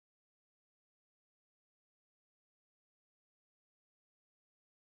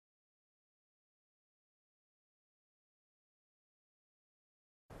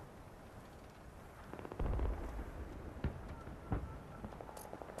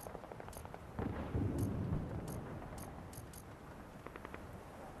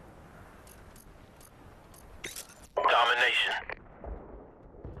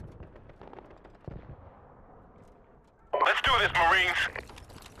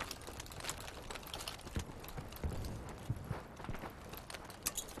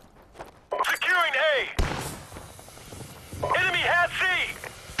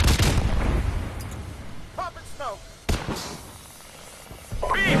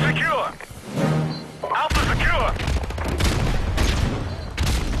secure. Alpha secure.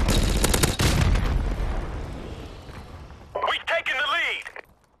 We've taken the lead.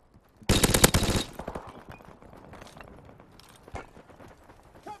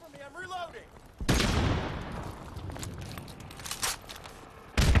 Cover me, I'm reloading.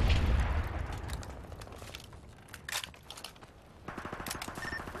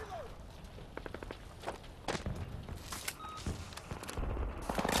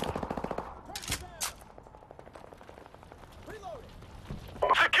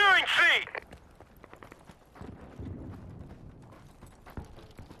 Securing C.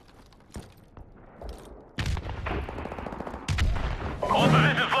 All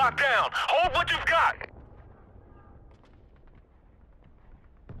positions locked down. Hold what you've got.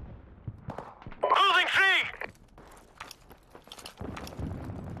 Losing C.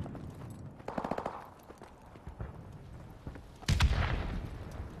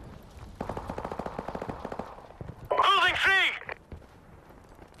 Losing C.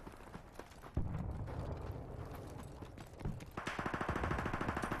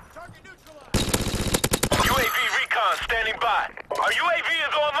 Target neutralized. UAV recon standing by. Our UAV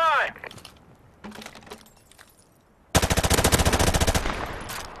is online.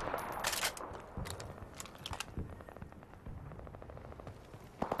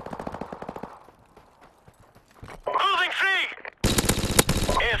 Losing C.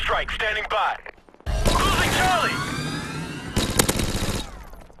 Airstrike standing by. Losing Charlie.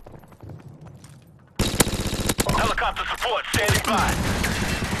 Helicopter support standing by.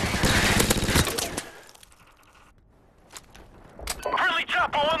 Friendly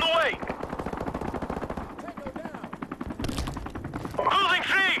chopper on the way. Tango down. Losing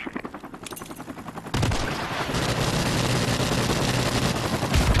C.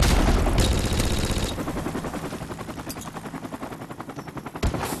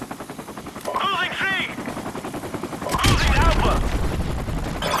 Losing C. Losing Alpha.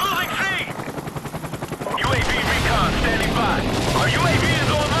 Losing C. UAV recon standing by. Our UAV is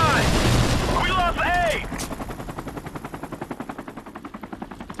online. We lost A.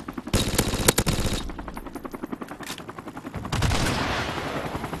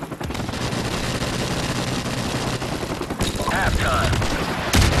 Halftime.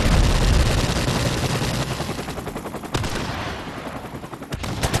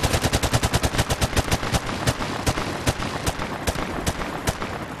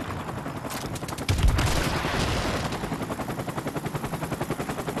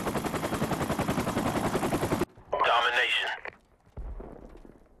 Domination.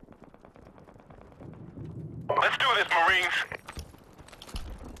 Let's do this, Marines.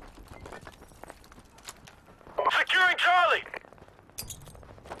 Securing Charlie.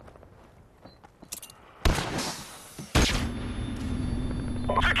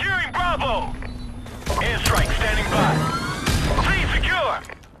 Securing Bravo. Airstrike standing by. C secure.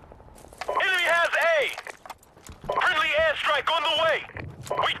 Enemy has A. Friendly airstrike on the way.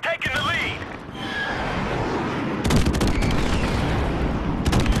 We've taken the lead.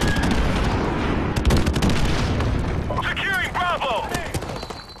 Securing Bravo.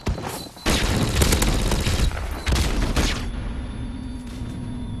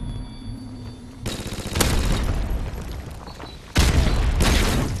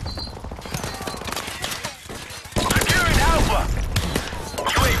 Securing Alpha.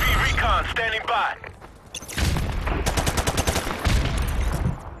 UAV recon standing by.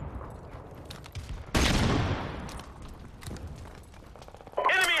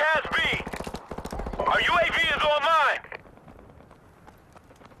 Enemy has B. Our UAV is online.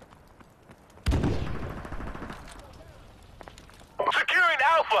 Securing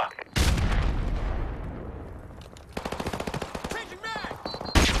Alpha. Changing mag.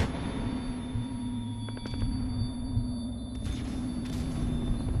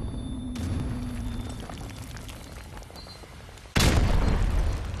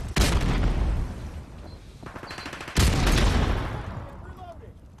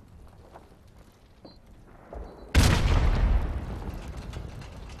 Reloading.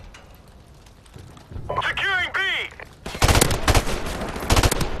 Securing B.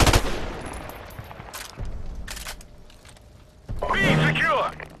 B secure.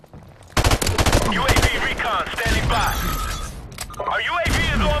 UAV recon standing by. Our UAV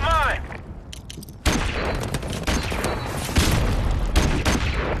is online.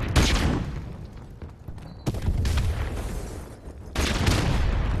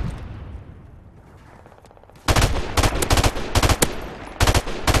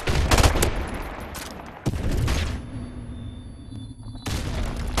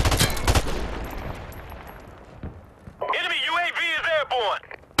 Enemy UAV is airborne.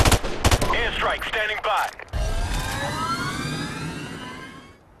 Airstrike standing by.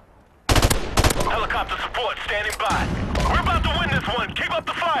 Helicopter support standing by. We're about to win this one. Keep up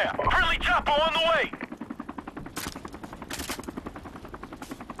the fire. Friendly chopper on the way.